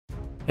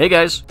Hey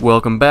guys,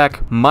 welcome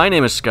back. My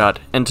name is Scott,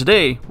 and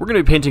today we're going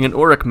to be painting an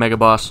Orruk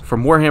Megaboss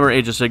from Warhammer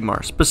Age of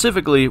Sigmar.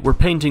 Specifically, we're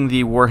painting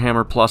the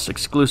Warhammer Plus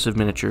exclusive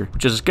miniature,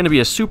 which is going to be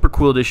a super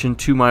cool addition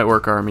to my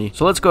Orc army.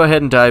 So let's go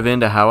ahead and dive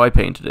into how I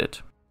painted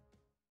it.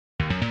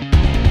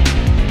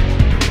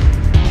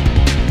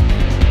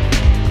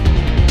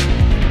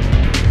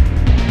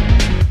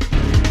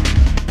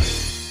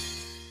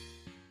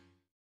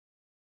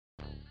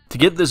 To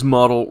get this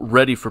model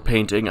ready for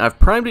painting, I've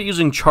primed it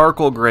using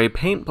charcoal gray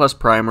paint plus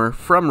primer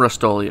from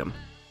Rust-Oleum.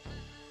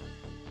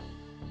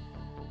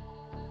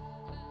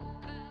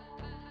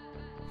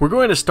 We're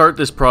going to start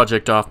this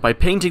project off by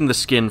painting the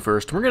skin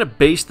first, and we're going to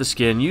base the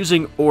skin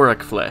using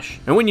Orruk Flesh.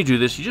 And when you do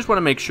this, you just want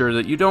to make sure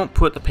that you don't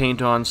put the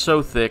paint on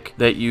so thick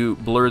that you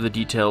blur the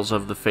details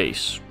of the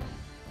face.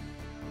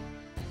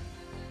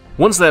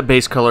 Once that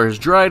base color is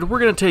dried, we're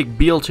going to take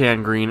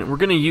Biel-Tan Green and we're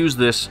going to use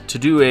this to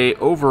do a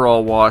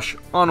overall wash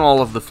on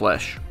all of the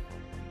flesh.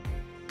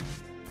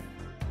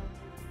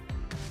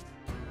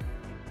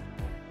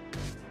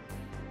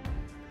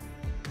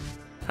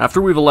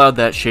 After we've allowed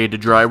that shade to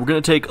dry, we're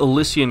going to take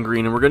Elysian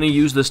Green and we're going to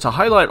use this to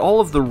highlight all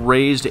of the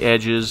raised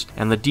edges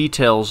and the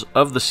details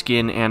of the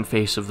skin and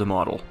face of the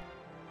model.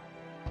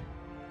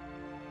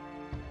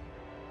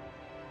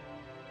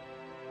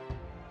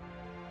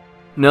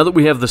 Now that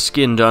we have the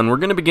skin done, we're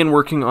going to begin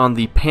working on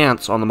the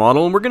pants on the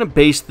model, and we're going to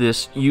base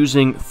this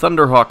using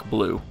Thunderhawk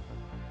Blue.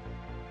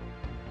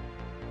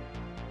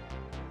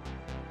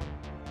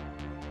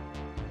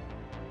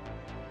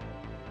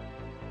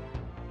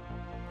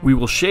 We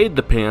will shade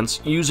the pants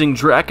using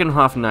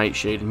Drakenhof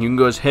Nightshade, and you can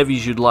go as heavy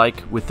as you'd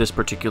like with this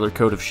particular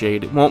coat of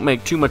shade. It won't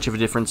make too much of a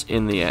difference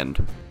in the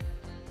end.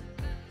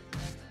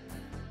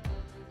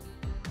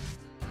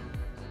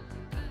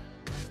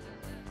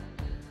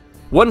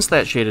 Once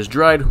that shade is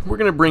dried, we're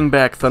going to bring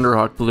back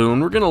Thunderhawk Blue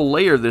and we're going to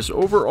layer this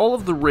over all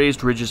of the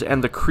raised ridges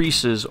and the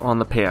creases on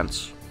the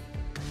pants.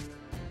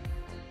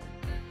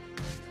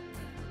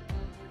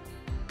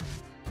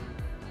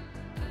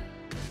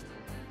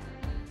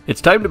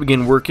 It's time to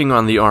begin working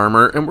on the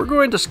armor, and we're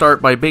going to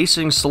start by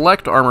basing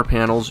select armor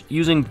panels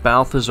using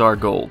Balthasar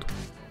Gold.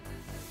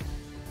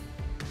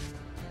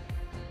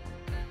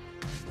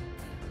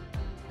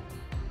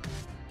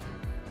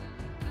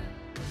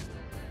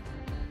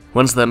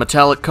 Once that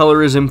metallic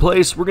color is in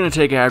place, we're going to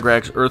take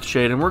Agrax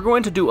Earthshade and we're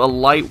going to do a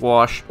light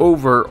wash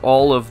over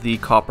all of the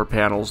copper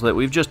panels that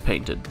we've just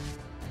painted.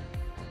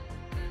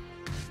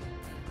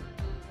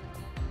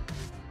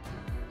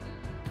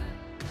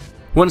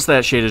 Once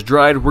that shade is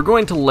dried, we're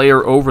going to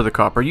layer over the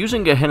copper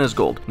using Gahenna's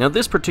Gold. Now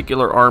this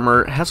particular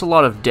armor has a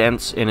lot of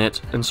dents in it,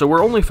 and so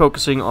we're only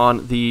focusing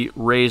on the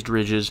raised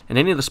ridges and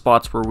any of the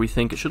spots where we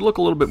think it should look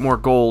a little bit more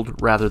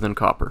gold rather than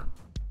copper.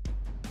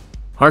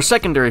 Our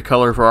secondary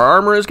color for our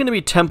armor is going to be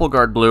Temple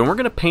Guard Blue, and we're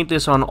going to paint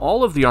this on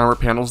all of the armor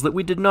panels that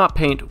we did not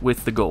paint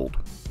with the gold.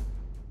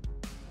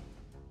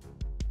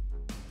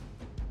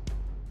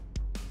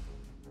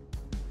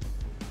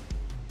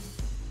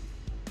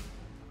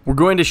 We're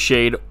going to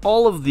shade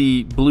all of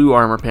the blue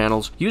armor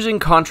panels using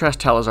Contrast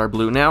Talassar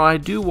Blue. Now I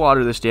do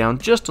water this down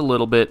just a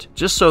little bit,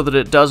 just so that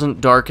it doesn't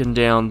darken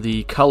down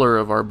the color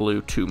of our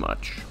blue too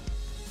much.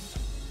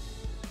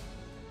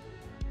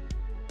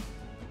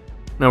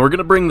 Now we're going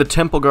to bring the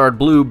Temple Guard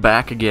Blue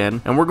back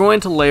again, and we're going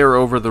to layer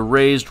over the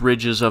raised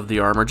ridges of the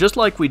armor, just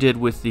like we did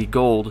with the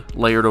gold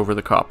layered over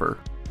the copper.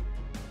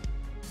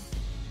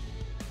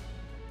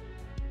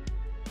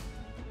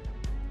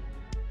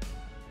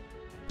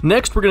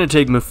 Next we're going to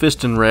take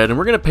Mephiston Red, and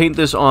we're going to paint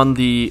this on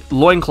the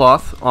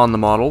loincloth on the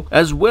model,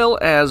 as well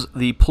as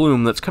the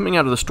plume that's coming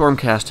out of the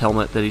Stormcast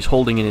helmet that he's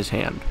holding in his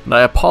hand. And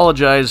I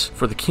apologize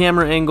for the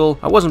camera angle.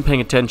 I wasn't paying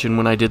attention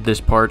when I did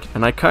this part,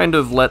 and I kind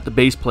of let the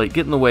base plate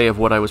get in the way of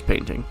what I was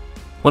painting.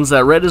 Once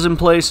that red is in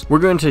place, we're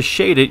going to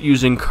shade it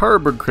using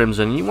Carroburg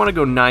Crimson. You want to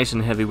go nice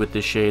and heavy with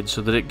this shade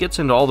so that it gets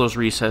into all those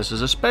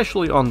recesses,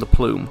 especially on the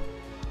plume.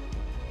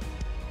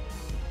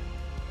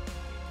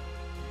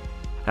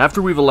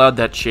 After we've allowed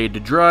that shade to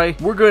dry,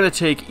 we're going to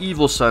take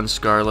Evil Sunz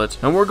Scarlet,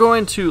 and we're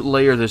going to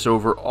layer this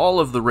over all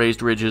of the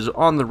raised ridges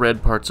on the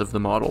red parts of the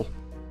model.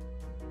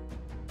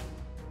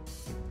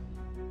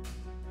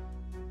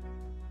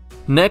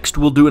 Next,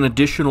 we'll do an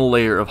additional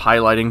layer of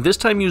highlighting, this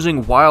time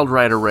using Wild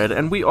Rider Red,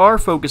 and we are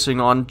focusing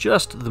on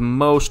just the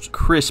most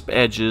crisp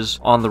edges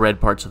on the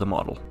red parts of the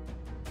model.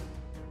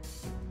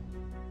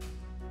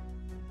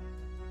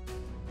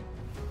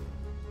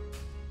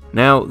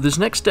 Now, this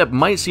next step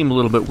might seem a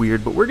little bit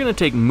weird, but we're going to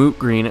take Moot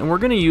Green and we're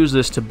going to use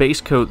this to base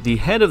coat the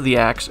head of the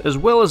axe as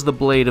well as the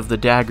blade of the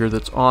dagger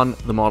that's on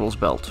the model's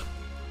belt.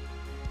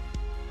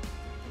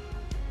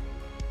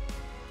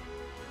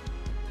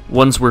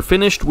 Once we're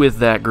finished with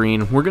that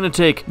green, we're going to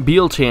take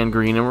Biel-Tan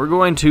Green and we're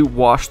going to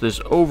wash this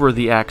over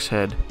the axe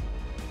head.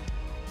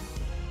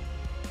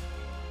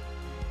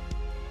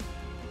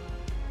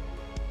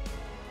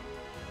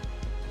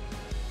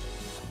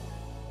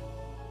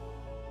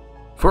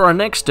 For our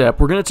next step,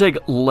 we're going to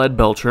take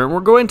Leadbelcher and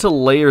we're going to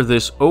layer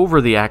this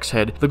over the axe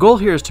head. The goal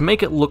here is to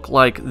make it look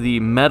like the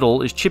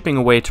metal is chipping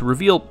away to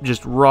reveal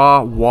just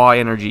raw Y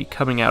energy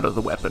coming out of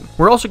the weapon.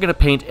 We're also going to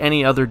paint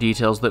any other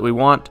details that we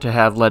want to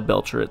have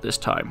Leadbelcher at this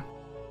time.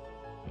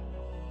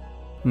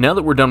 Now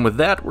that we're done with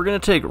that, we're going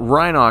to take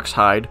Rhinox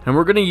Hide, and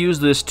we're going to use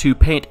this to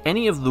paint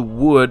any of the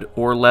wood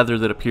or leather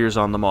that appears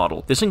on the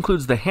model. This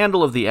includes the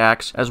handle of the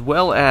axe, as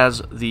well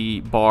as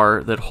the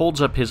bar that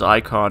holds up his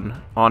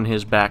icon on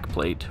his back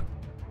plate.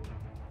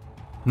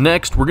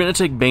 Next, we're going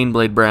to take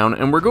Baneblade Brown,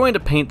 and we're going to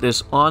paint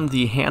this on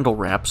the handle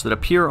wraps that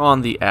appear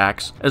on the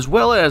axe, as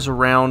well as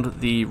around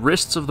the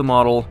wrists of the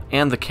model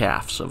and the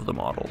calves of the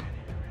model.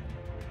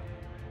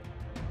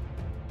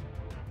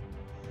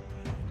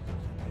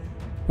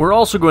 We're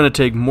also going to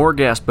take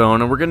Morghast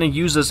Bone, and we're going to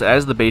use this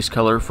as the base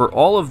color for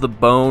all of the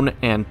bone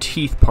and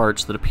teeth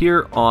parts that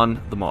appear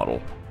on the model.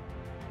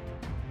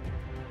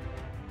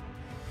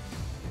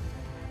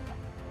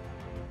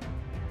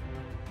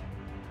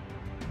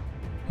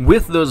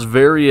 With those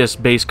various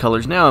base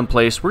colors now in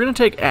place, we're going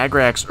to take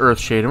Agrax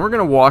Earthshade, and we're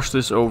going to wash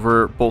this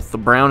over both the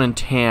brown and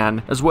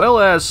tan, as well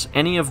as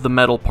any of the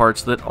metal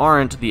parts that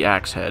aren't the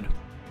axe head.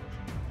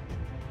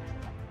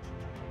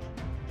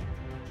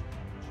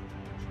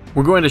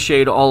 We're going to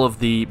shade all of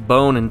the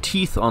bone and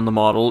teeth on the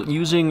model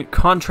using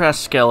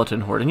Contrast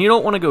Skeleton Horde, and you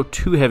don't want to go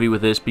too heavy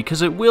with this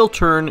because it will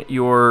turn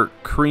your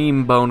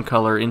cream bone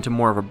color into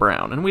more of a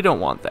brown, and we don't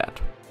want that.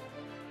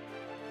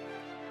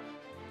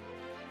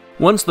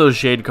 Once those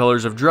shade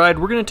colors have dried,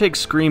 we're going to take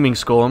Screaming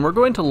Skull, and we're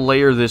going to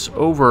layer this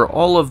over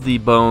all of the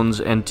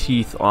bones and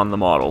teeth on the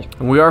model.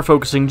 And we are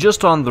focusing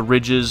just on the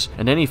ridges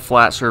and any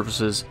flat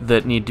surfaces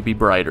that need to be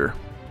brighter.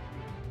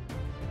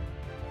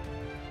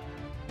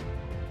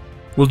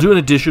 We'll do an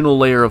additional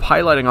layer of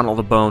highlighting on all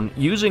the bone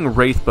using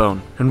Wraithbone,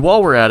 and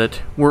while we're at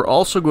it, we're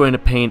also going to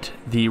paint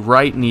the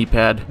right knee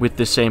pad with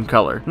the same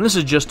color, and this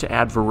is just to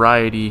add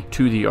variety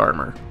to the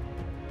armor.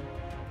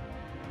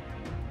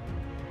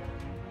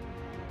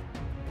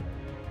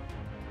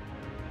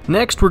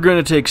 Next, we're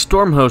going to take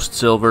Stormhost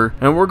Silver,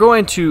 and we're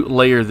going to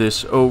layer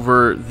this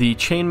over the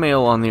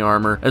chainmail on the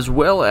armor, as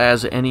well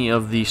as any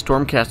of the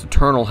Stormcast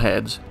Eternal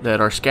heads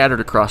that are scattered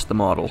across the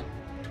model.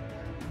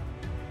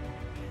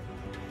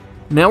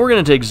 Now we're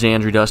going to take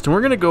Zhandri Dust, and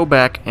we're going to go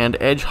back and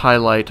edge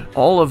highlight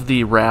all of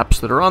the wraps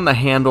that are on the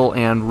handle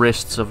and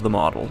wrists of the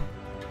model.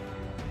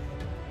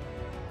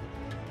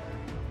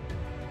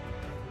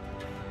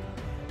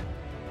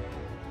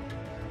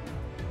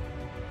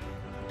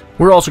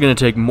 We're also going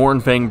to take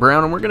Mournfang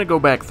Brown, and we're going to go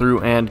back through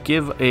and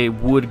give a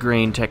wood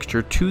grain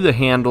texture to the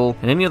handle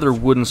and any other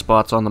wooden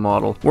spots on the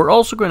model. We're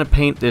also going to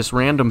paint this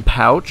random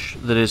pouch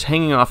that is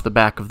hanging off the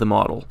back of the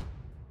model.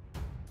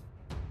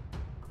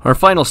 Our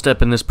final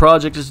step in this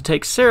project is to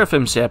take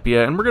Seraphim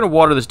Sepia, and we're going to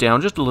water this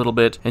down just a little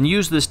bit and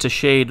use this to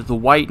shade the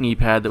white knee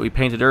pad that we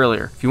painted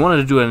earlier. If you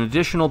wanted to do an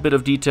additional bit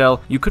of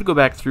detail, you could go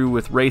back through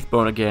with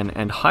Wraithbone again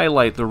and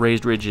highlight the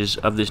raised ridges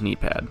of this knee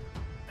pad.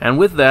 And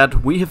with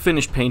that, we have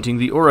finished painting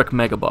the Orruk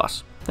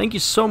Megaboss. Thank you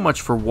so much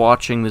for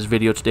watching this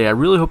video today. I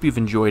really hope you've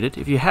enjoyed it.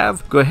 If you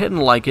have, go ahead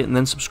and like it and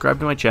then subscribe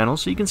to my channel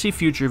so you can see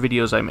future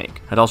videos I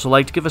make. I'd also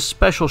like to give a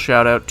special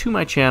shout out to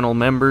my channel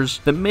members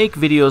that make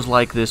videos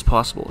like this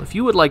possible. If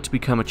you would like to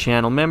become a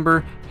channel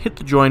member, hit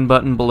the join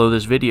button below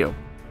this video.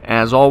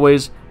 As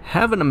always,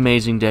 have an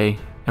amazing day,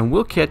 and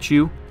we'll catch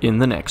you in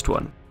the next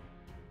one.